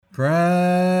Pray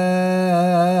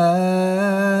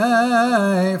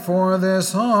for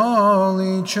this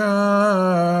holy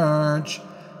church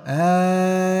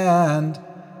and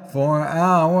for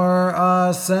our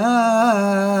assembly.